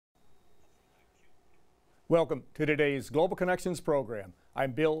Welcome to today's Global Connections program.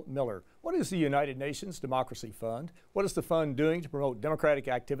 I'm Bill Miller. What is the United Nations Democracy Fund? What is the fund doing to promote democratic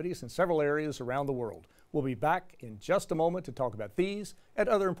activities in several areas around the world? We'll be back in just a moment to talk about these and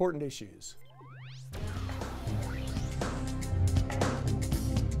other important issues.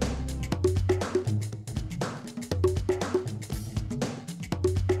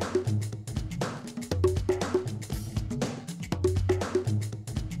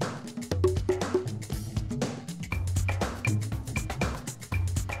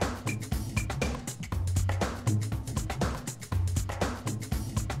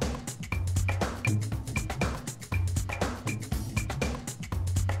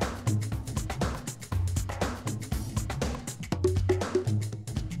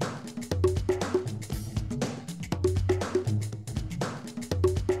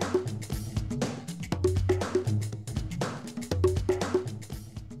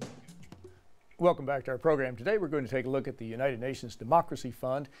 Welcome back to our program. Today we're going to take a look at the United Nations Democracy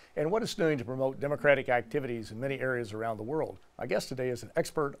Fund and what it's doing to promote democratic activities in many areas around the world. My guest today is an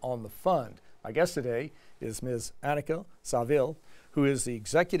expert on the fund. My guest today is Ms. Annika Savill, who is the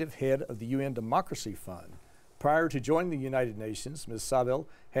executive head of the UN Democracy Fund. Prior to joining the United Nations, Ms. Savill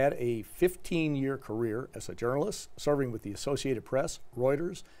had a 15-year career as a journalist, serving with the Associated Press,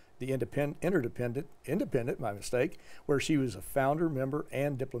 Reuters, the Independent, where she was a founder, member,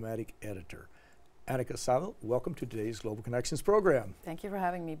 and diplomatic editor. Annika Savill, welcome to today's Global Connections program. Thank you for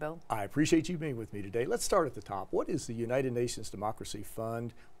having me, Bill. I appreciate you being with me today. Let's start at the top. What is the United Nations Democracy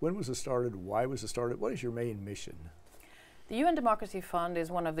Fund? When was it started? Why was it started? What is your main mission? The UN Democracy Fund is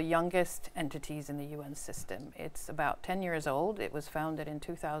one of the youngest entities in the UN system. It's about 10 years old. It was founded in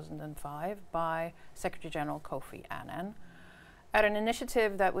 2005 by Secretary General Kofi Annan at an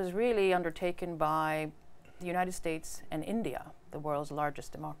initiative that was really undertaken by the United States and India, the world's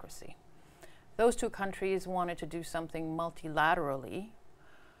largest democracy. Those two countries wanted to do something multilaterally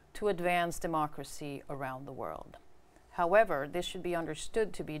to advance democracy around the world. However, this should be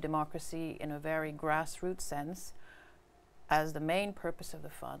understood to be democracy in a very grassroots sense, as the main purpose of the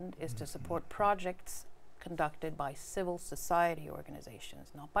fund is to support projects conducted by civil society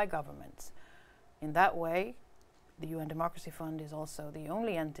organizations, not by governments. In that way, the UN Democracy Fund is also the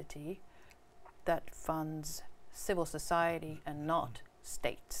only entity that funds civil society and not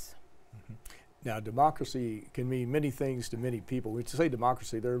states. Now, democracy can mean many things to many people. When you say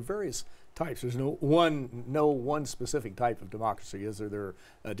democracy, there are various types. There's no one specific type of democracy, is there? There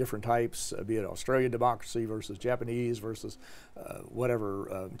are different types, be it Australian democracy versus Japanese versus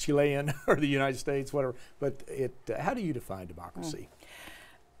Chilean or the United States, whatever. But how do you define democracy?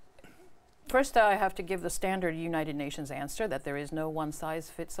 First, I have to give the standard United Nations answer that there is no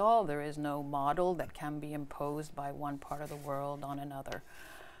one-size-fits-all. There is no model that can be imposed by one part of the world on another.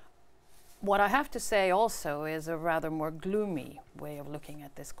 What I have to say also is a rather more gloomy way of looking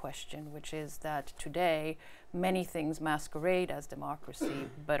at this question, which is that today many things masquerade as democracy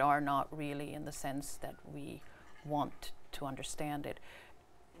but are not really in the sense that we want to understand it.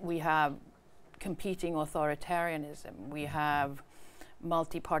 We have competing authoritarianism. We have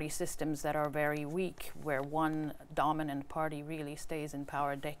multi-party systems that are very weak, where one dominant party really stays in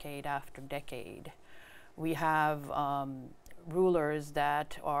power decade after decade. We have rulers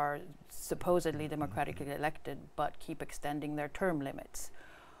that are supposedly democratically elected but keep extending their term limits.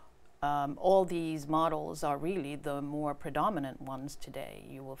 All these models are really the more predominant ones today.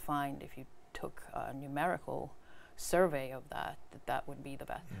 You will find, if you took a numerical survey of that, that would be the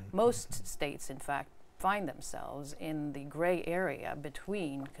best. Most states, in fact, find themselves in the gray area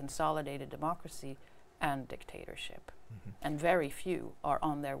between consolidated democracy and dictatorship. And very few are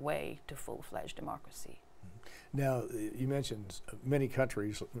on their way to full-fledged democracy. Now, you mentioned many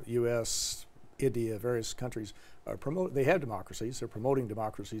countries, U.S., India, various countries, they have democracies. They're promoting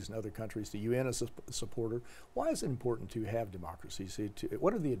democracies in other countries. The UN is a supporter. Why is it important to have democracies?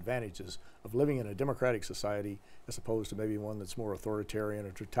 What are the advantages of living in a democratic society as opposed to maybe one that's more authoritarian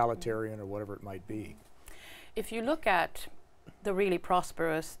or totalitarian or whatever it might be? If you look at the really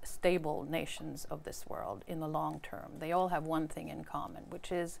prosperous, stable nations of this world in the long term, they all have one thing in common,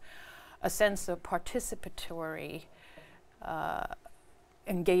 which is a sense of participatory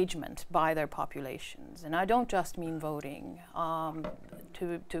engagement by their populations. And I don't just mean voting.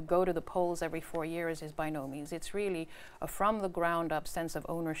 To go to the polls every 4 years is by no means. It's really a from the ground up sense of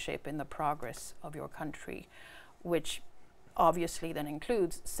ownership in the progress of your country, which obviously then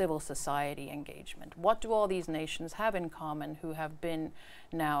includes civil society engagement. What do all these nations have in common who have been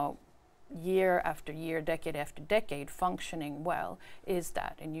now year after year, decade after decade, functioning well, is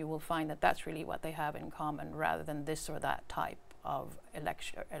that, and you will find that that's really what they have in common rather than this or that type of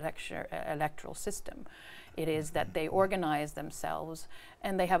electoral system. It is that they organize themselves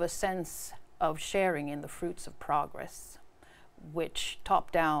and they have a sense of sharing in the fruits of progress, which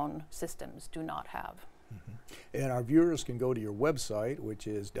top-down systems do not have. And our viewers can go to your website, which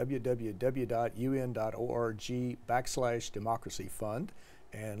is www.un.org/democracy-fund,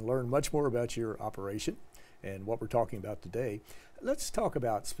 and learn much more about your operation and what we're talking about today. Let's talk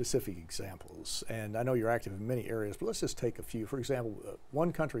about specific examples. And I know you're active in many areas, but let's just take a few. For example,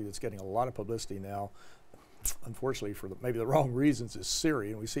 one country that's getting a lot of publicity now, unfortunately for maybe the wrong reasons, is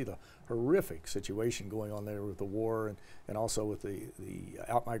Syria. And we see the horrific situation going on there with the war and also with the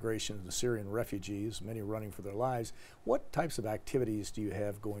outmigration of the Syrian refugees, many running for their lives. What types of activities do you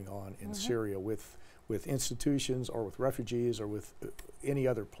have going on in Syria with institutions or with refugees or with any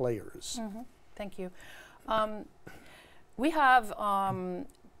other players? Thank you. We have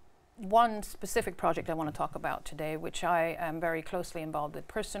one specific project I want to talk about today, which I am very closely involved with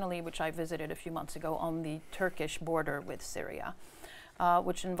personally, which I visited a few months ago on the Turkish border with Syria,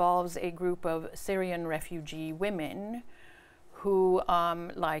 which involves a group of Syrian refugee women who,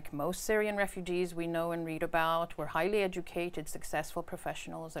 like most Syrian refugees we know and read about, were highly educated, successful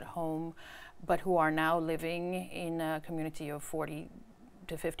professionals at home, but who are now living in a community of 40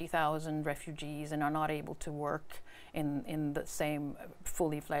 to 50,000 refugees and are not able to work in the same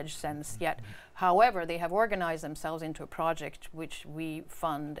fully fledged sense yet. However, they have organized themselves into a project which we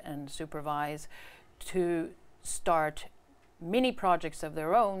fund and supervise to start mini projects of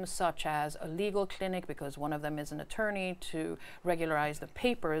their own, such as a legal clinic, because one of them is an attorney, to regularize the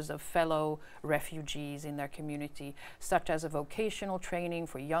papers of fellow refugees in their community, such as a vocational training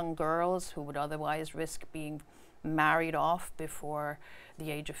for young girls who would otherwise risk being married off before the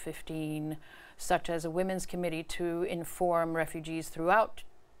age of 15, such as a women's committee to inform refugees throughout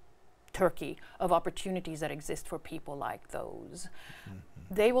Turkey of opportunities that exist for people like those.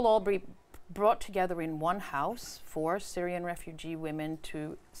 They will all be brought together in one house for Syrian refugee women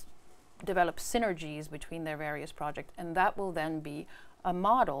to develop synergies between their various projects, and that will then be a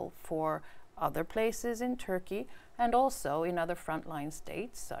model for other places in Turkey and also in other frontline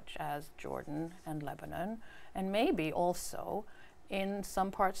states such as Jordan and Lebanon, and maybe also in some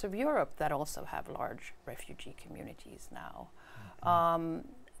parts of Europe that also have large refugee communities now.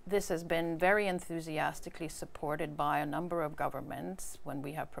 This has been very enthusiastically supported by a number of governments when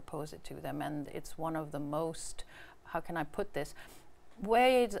we have proposed it to them, and it's one of the most, how can I put this,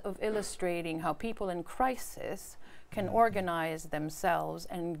 ways of illustrating how people in crisis can organize themselves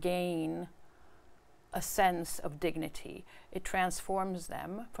and gain a sense of dignity. It transforms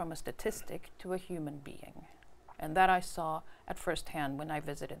them from a statistic to a human being. And that I saw at first hand when I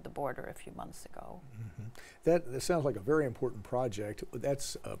visited the border a few months ago. That sounds like a very important project.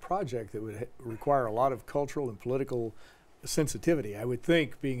 That's a project that would require a lot of cultural and political sensitivity, I would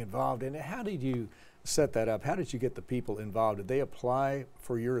think, being involved in it. How did you set that up? How did you get the people involved? Did they apply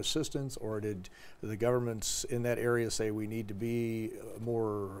for your assistance, or did the governments in that area say we need to be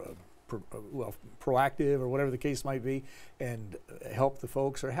more proactive, or whatever the case might be, and help the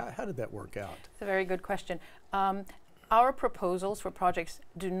folks? Or how did that work out? It's a very good question. Our proposals for projects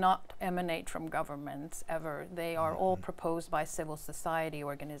do not emanate from governments ever. They are all proposed by civil society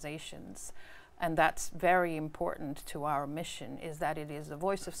organizations. And that's very important to our mission, is that it is the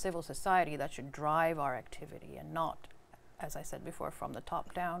voice of civil society that should drive our activity and not, as I said before, from the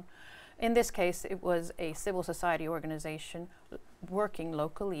top down. In this case, it was a civil society organization working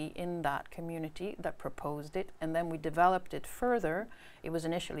locally in that community that proposed it, and then we developed it further. It was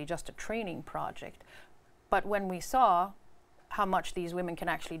initially just a training project. But when we saw how much these women can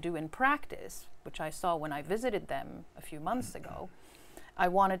actually do in practice, which I saw when I visited them a few months ago, I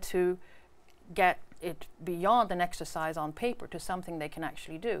wanted to get it beyond an exercise on paper to something they can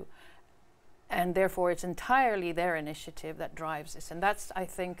actually do. And therefore, it's entirely their initiative that drives this. And that's, I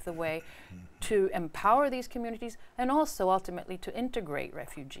think, the way to empower these communities and also ultimately to integrate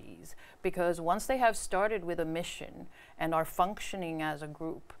refugees. Because once they have started with a mission and are functioning as a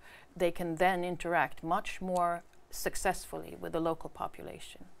group, they can then interact much more successfully with the local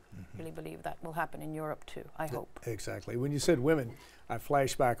population. I really believe that will happen in Europe too, I hope. Exactly. When you said women, I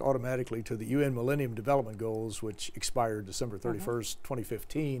flash back automatically to the UN Millennium Development Goals, which expired December 31st,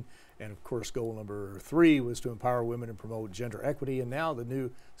 2015. And of course, goal number 3 was to empower women and promote gender equity. And now the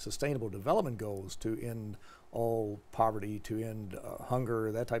new Sustainable Development Goals to end all poverty, to end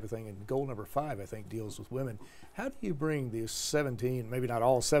hunger, that type of thing. And goal number 5, I think, deals with women. How do you bring these 17, maybe not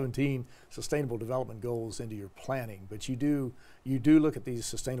all 17, Sustainable Development Goals into your planning? But you do look at these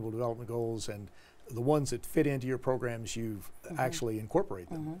Sustainable Development Goals and the ones that fit into your programs, you've actually incorporate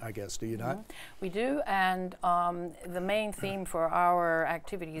them, I guess, do you not? We do, and the main theme for our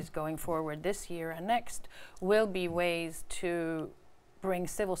activities going forward this year and next will be ways to bring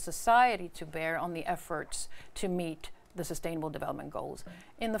civil society to bear on the efforts to meet the Sustainable Development Goals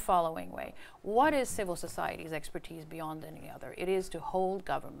in the following way. What is civil society's expertise beyond any other? It is to hold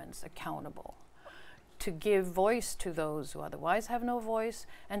governments accountable, to give voice to those who otherwise have no voice,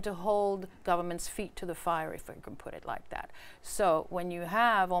 and to hold governments' feet to the fire, if I can put it like that. So when you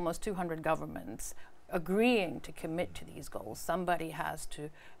have almost 200 governments agreeing to commit to these goals, somebody has to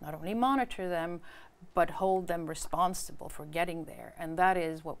not only monitor them, but hold them responsible for getting there. And that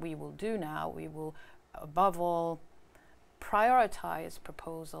is what we will do now. We will, above all, prioritize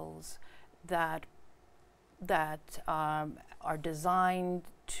proposals that are designed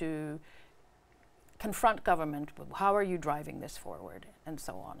to confront government with how are you driving this forward, and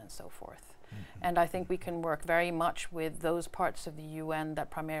so on and so forth. And I think we can work very much with those parts of the UN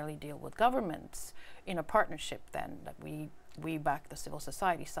that primarily deal with governments in a partnership then, that we back the civil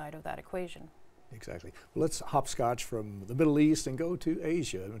society side of that equation. Exactly. Well, let's hopscotch from the Middle East and go to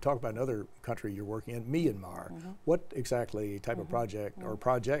Asia and talk about another country you're working in, Myanmar. What exactly type of project or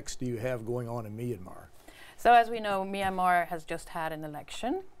projects do you have going on in Myanmar? So as we know, Myanmar has just had an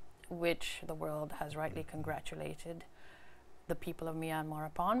election, which the world has rightly congratulated the people of Myanmar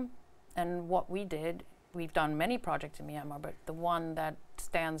upon. And what we did, we've done many projects in Myanmar, but the one that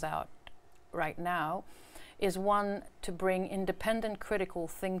stands out right now is one to bring independent critical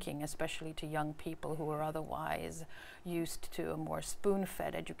thinking, especially to young people who are otherwise used to a more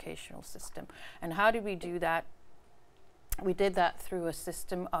spoon-fed educational system. And how did we do that? We did that through a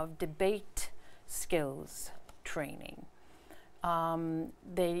system of debate skills training.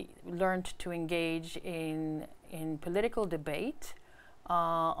 They learned to engage in political debate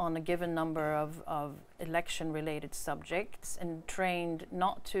on a given number of election-related subjects, and trained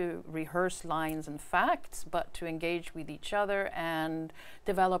not to rehearse lines and facts, but to engage with each other and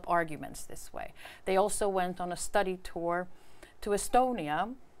develop arguments this way. They also went on a study tour to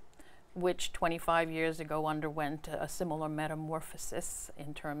Estonia, which 25 years ago underwent a similar metamorphosis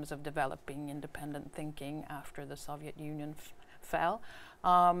in terms of developing independent thinking after the Soviet Union fell.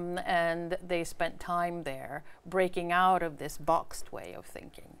 And they spent time there breaking out of this boxed way of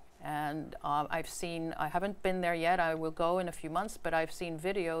thinking. And I haven't been there yet, I will go in a few months, but I've seen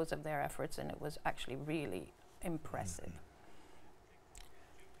videos of their efforts, and it was actually really impressive.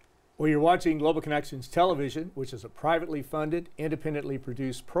 Well, you're watching Global Connections Television, which is a privately funded, independently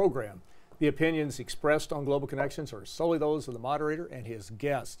produced program. The opinions expressed on Global Connections are solely those of the moderator and his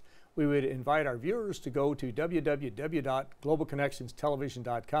guest. We would invite our viewers to go to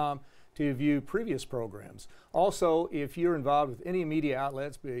www.globalconnectionstelevision.com to view previous programs. Also, if you're involved with any media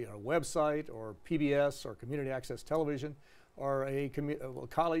outlets, be it a website or PBS or community access television or a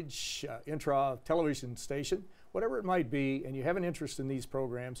college intra-television station, whatever it might be, and you have an interest in these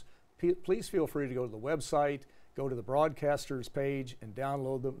programs, please feel free to go to the website, go to the broadcasters page and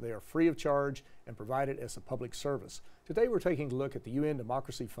download them. They are free of charge and provided as a public service. Today we're taking a look at the UN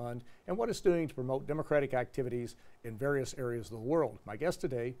Democracy Fund and what it's doing to promote democratic activities in various areas of the world. My guest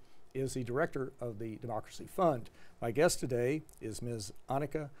today is the director of the Democracy Fund. My guest today is Ms.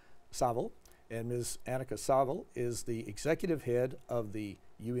 Annika Savill, and Ms. Annika Savill is the executive head of the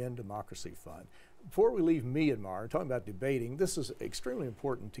UN Democracy Fund. Before we leave Myanmar, talking about debating, this is extremely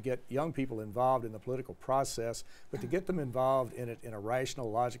important to get young people involved in the political process, but to get them involved in it in a rational,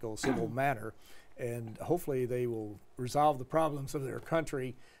 logical, civil manner. And hopefully they will resolve the problems of their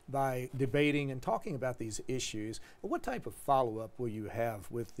country by debating and talking about these issues. What type of follow-up will you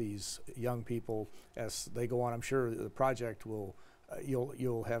have with these young people as they go on? I'm sure the project will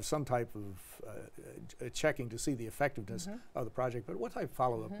you'll have some type of checking to see the effectiveness of the project, but what type of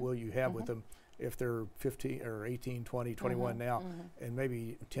follow-up will you have with them if they're 15 or 18, 20, 21 now, and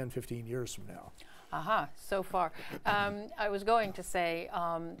maybe 10, 15 years from now? So far. I was going to say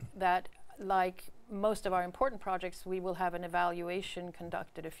that, like most of our important projects, we will have an evaluation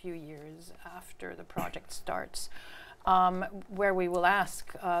conducted a few years after the project starts, where we will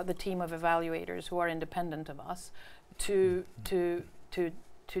ask the team of evaluators who are independent of us to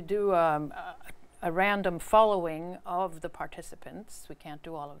do a random following of the participants. We can't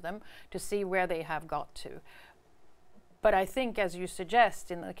do all of them, to see where they have got to. But I think, as you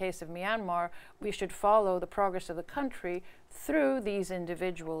suggest, in the case of Myanmar, we should follow the progress of the country through these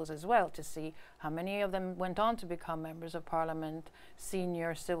individuals as well, to see how many of them went on to become members of parliament,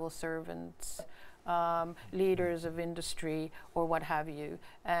 senior civil servants, leaders of industry, or what have you.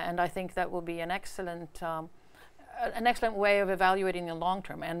 And I think that will be an excellent an excellent way of evaluating the long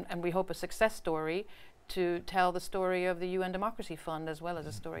term, and we hope a success story to tell the story of the UN Democracy Fund as well as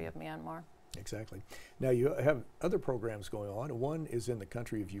the story of Myanmar. Exactly. Now you have other programs going on. One is in the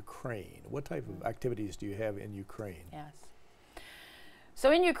country of Ukraine. What type of activities do you have in Ukraine? Yes.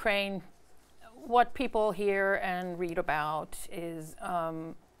 So in Ukraine, what people hear and read about is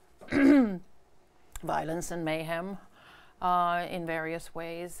violence and mayhem in various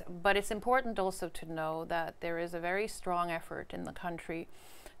ways. But it's important also to know that there is a very strong effort in the country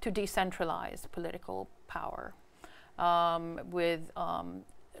to decentralize political power with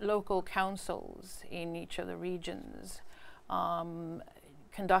local councils in each of the regions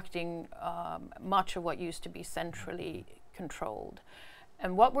conducting much of what used to be centrally controlled.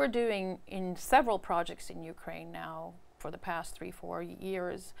 And what we're doing in several projects in Ukraine now for the past 3-4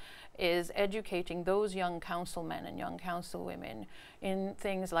 years is educating those young councilmen and young councilwomen in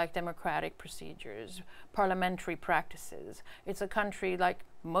things like democratic procedures, parliamentary practices. It's a country, like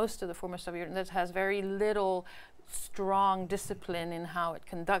most of the former Soviet Union, that has very little strong discipline in how it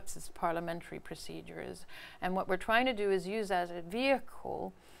conducts its parliamentary procedures. And what we're trying to do is use as a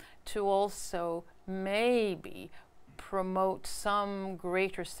vehicle to also maybe promote some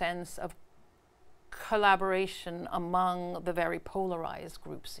greater sense of collaboration among the very polarized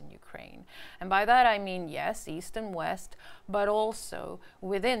groups in Ukraine. And by that I mean, yes, East and West, but also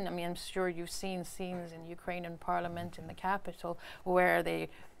within, I mean, I'm sure you've seen scenes in Ukrainian parliament in the capital where they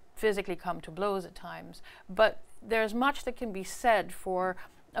physically come to blows at times. But there's much that can be said for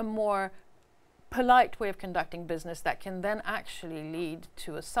a more polite way of conducting business that can then actually lead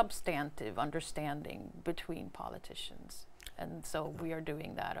to a substantive understanding between politicians. And so we are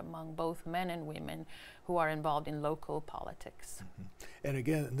doing that among both men and women who are involved in local politics. And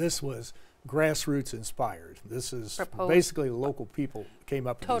again, this was grassroots inspired. This is Proposed. basically local people came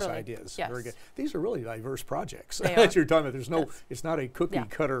up with these ideas. Yes. Very good. These are really diverse projects They that are. you're talking about. There's no, Yes. it's not a cookie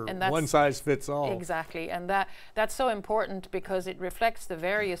cutter, And that's one size fits all. Exactly, and that's so important because it reflects the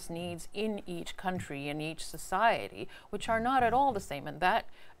various needs in each country, in each society, which are not at all the same. And that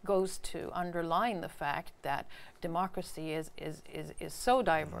goes to underline the fact that democracy is so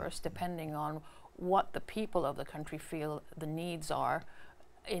diverse depending on what the people of the country feel the needs are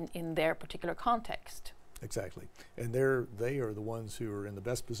in their particular context. Exactly. And they are the ones who are in the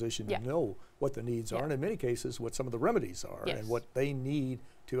best position to know what the needs are, and in many cases what some of the remedies are, and what they need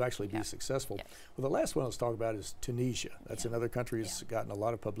to actually be successful. Well, the last one let's talk about is Tunisia. That's another country that's gotten a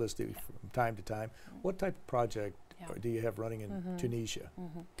lot of publicity from time to time. What type of project do you have running in Tunisia?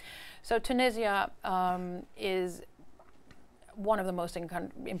 So Tunisia is one of the most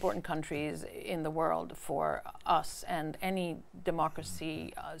important countries in the world for us and any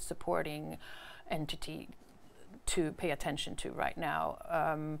democracy supporting entity to pay attention to right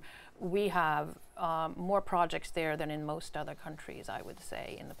now. We have more projects there than in most other countries, I would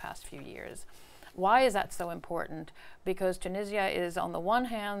say, in the past few years. Why is that so important? Because Tunisia is, on the one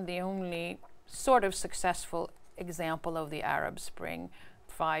hand, the only sort of successful example of the Arab Spring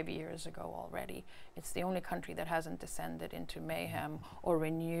 5 years ago already. It's the only country that hasn't descended into mayhem or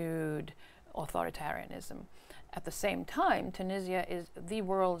renewed authoritarianism. At the same time, Tunisia is the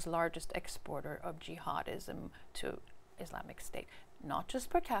world's largest exporter of jihadism to Islamic State, not just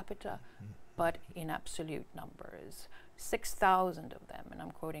per capita, but in absolute numbers. 6,000 of them, and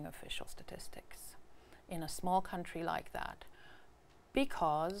I'm quoting official statistics, in a small country like that,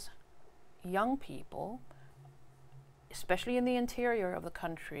 because young people, especially in the interior of the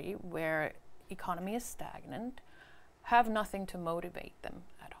country where economy is stagnant, have nothing to motivate them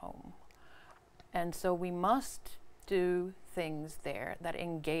at home. And so we must do things there that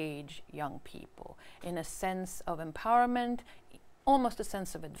engage young people in a sense of empowerment, almost a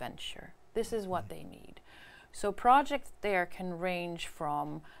sense of adventure. This is what they need. So projects there can range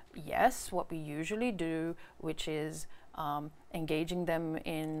from, yes, what we usually do, which is engaging them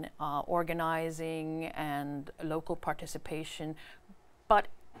in organizing and local participation, but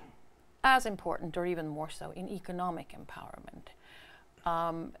as important, or even more so, in economic empowerment.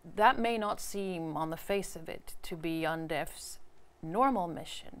 That may not seem on the face of it to be UNDEF's normal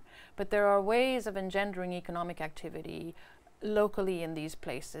mission, but there are ways of engendering economic activity locally in these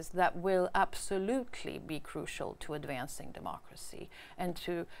places that will absolutely be crucial to advancing democracy and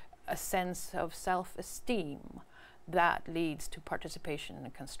to a sense of self-esteem that leads to participation in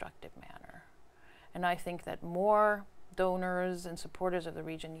a constructive manner. And I think that more donors and supporters of the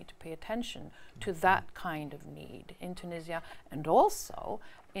region need to pay attention to that kind of need in Tunisia and also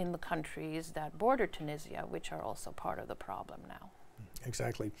in the countries that border Tunisia, which are also part of the problem now.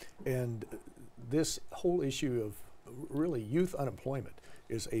 Exactly. And this whole issue of really youth unemployment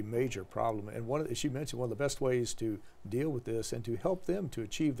is a major problem. And as you mentioned, one of the best ways to deal with this and to help them to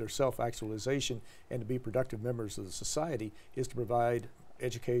achieve their self-actualization and to be productive members of the society is to provide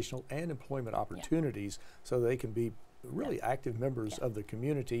educational and employment opportunities so they can be really active members of the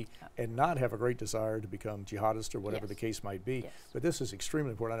community and not have a great desire to become jihadists or whatever the case might be. But this is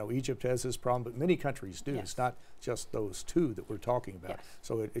extremely important. I know Egypt has this problem, but many countries do. It's not just those two that we're talking about.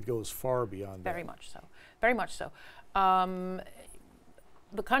 So it goes far beyond that. Very much so. Very much so.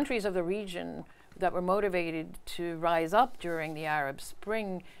 The countries of the region that were motivated to rise up during the Arab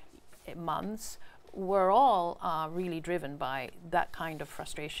Spring months were all really driven by that kind of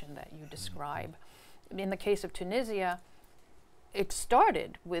frustration that you describe. In the case of Tunisia, it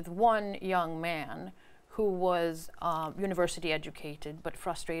started with one young man who was university educated but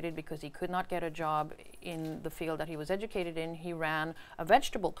frustrated because he could not get a job in the field that he was educated in. He ran a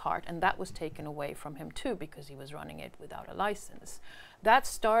vegetable cart, and that was taken away from him too because he was running it without a license. That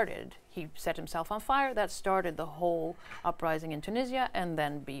started, he set himself on fire, that started the whole uprising in Tunisia and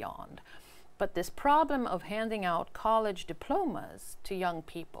then beyond. But this problem of handing out college diplomas to young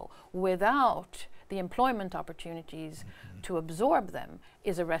people without the employment opportunities to absorb them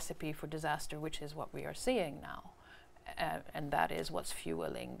is a recipe for disaster, which is what we are seeing now. And that is what's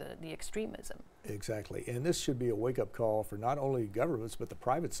fueling the extremism. Exactly. And this should be a wake-up call for not only governments, but the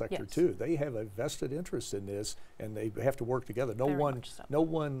private sector too. They have a vested interest in this, and they have to work together. No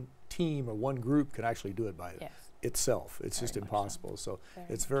one team or one group can actually do it by itself. It's just impossible. So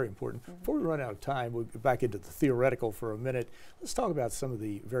it's very important. Before we run out of time, we'll get back into the theoretical for a minute. Let's talk about some of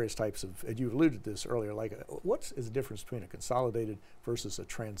the various types of, and you alluded to this earlier, like what is the difference between a consolidated versus a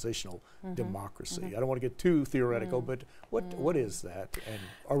transitional democracy? I don't want to get too theoretical, but what is that? And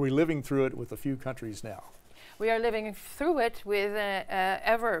are we living through it with a few countries now? We are living through it with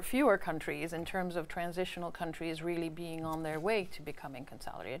ever fewer countries in terms of transitional countries really being on their way to becoming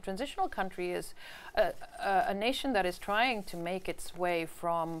consolidated. A transitional country is a nation that is trying to make its way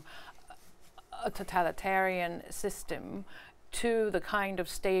from a totalitarian system to the kind of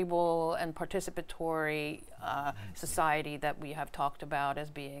stable and participatory society that we have talked about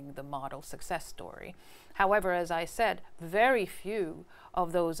as being the model success story. However, as I said, very few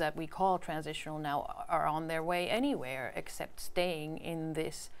of those that we call transitional now are on their way anywhere except staying in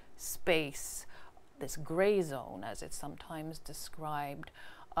this space, this gray zone, as it's sometimes described,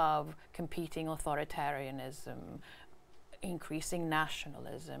 of competing authoritarianism, increasing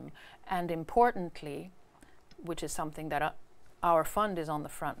nationalism, and importantly, which is something that our fund is on the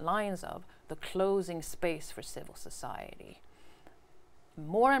front lines of, the closing space for civil society.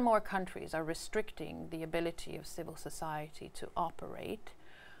 More and more countries are restricting the ability of civil society to operate.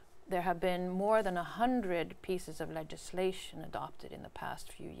 There have been more than 100 pieces of legislation adopted in the past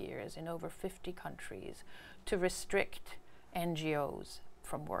few years in over 50 countries to restrict NGOs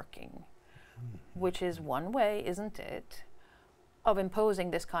from working, which is one way, isn't it, of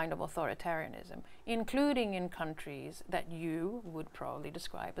imposing this kind of authoritarianism, including in countries that you would probably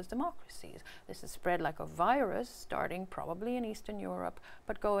describe as democracies. This is spread like a virus, starting probably in Eastern Europe,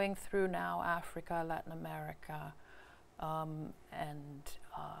 but going through now Africa, Latin America, and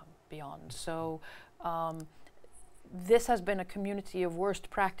beyond. So this has been a community of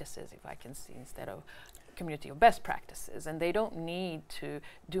worst practices, if I can see, instead of community of best practices, and they don't need to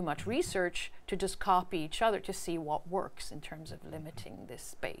do much research to just copy each other to see what works in terms of limiting this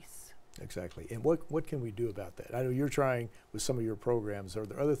space. Exactly. And what can we do about that? I know you're trying with some of your programs. Are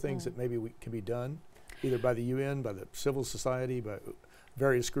there other things that maybe can be done, either by the UN, by the civil society, by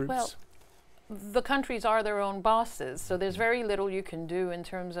various groups? Well, the countries are their own bosses, so there's very little you can do in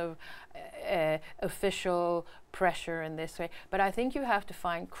terms of official pressure in this way. But I think you have to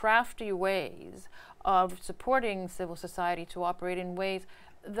find crafty ways of supporting civil society to operate in ways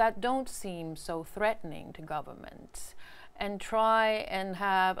that don't seem so threatening to governments, and try and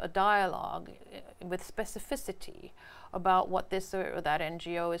have a dialogue with specificity about what this or that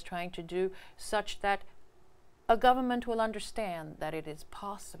NGO is trying to do, such that a government will understand that it is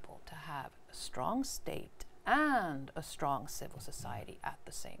possible to have a strong state and a strong civil society at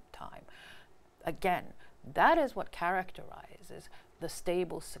the same time. Again, that is what characterizes the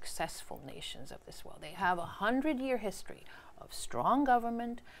stable, successful nations of this world. They have a 100-year history of strong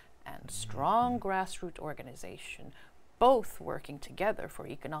government and strong grassroots organization, both working together for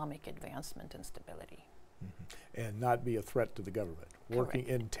economic advancement and stability. And not be a threat to the government, working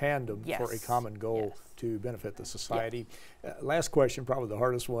in tandem for a common goal to benefit the society. Last question, probably the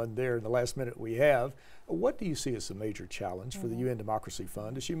hardest one there in the last minute we have. What do you see as a major challenge for the UN Democracy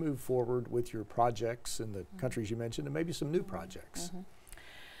Fund as you move forward with your projects in the countries you mentioned, and maybe some new projects?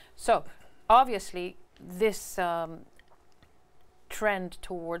 So obviously this trend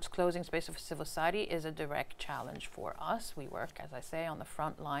towards closing space of civil society is a direct challenge for us. We work, as I say, on the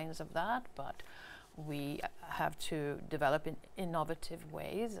front lines of that, but we have to develop innovative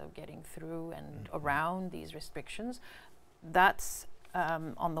ways of getting through and around these restrictions. That's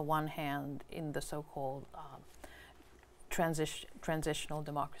on the one hand in the so-called transitional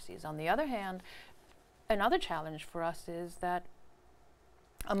democracies. On the other hand, another challenge for us is that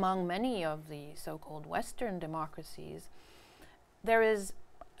among many of the so-called Western democracies, there is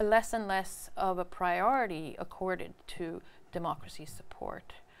less and less of a priority accorded to democracy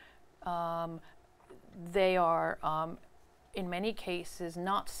support. They are, in many cases,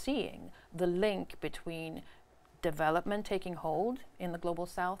 not seeing the link between development taking hold in the Global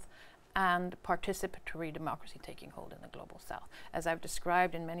South and participatory democracy taking hold in the Global South. As I've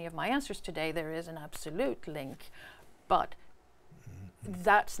described in many of my answers today, there is an absolute link, but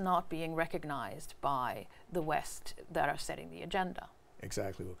that's not being recognized by the West that are setting the agenda.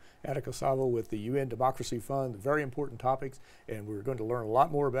 Exactly. Well, Annika Savill with the UN Democracy Fund, very important topics, and we're going to learn a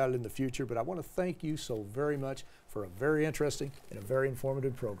lot more about it in the future, but I want to thank you so very much for a very interesting and a very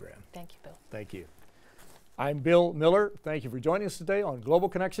informative program. Thank you, Bill. Thank you. I'm Bill Miller. Thank you for joining us today on Global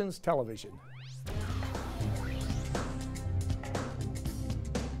Connections Television.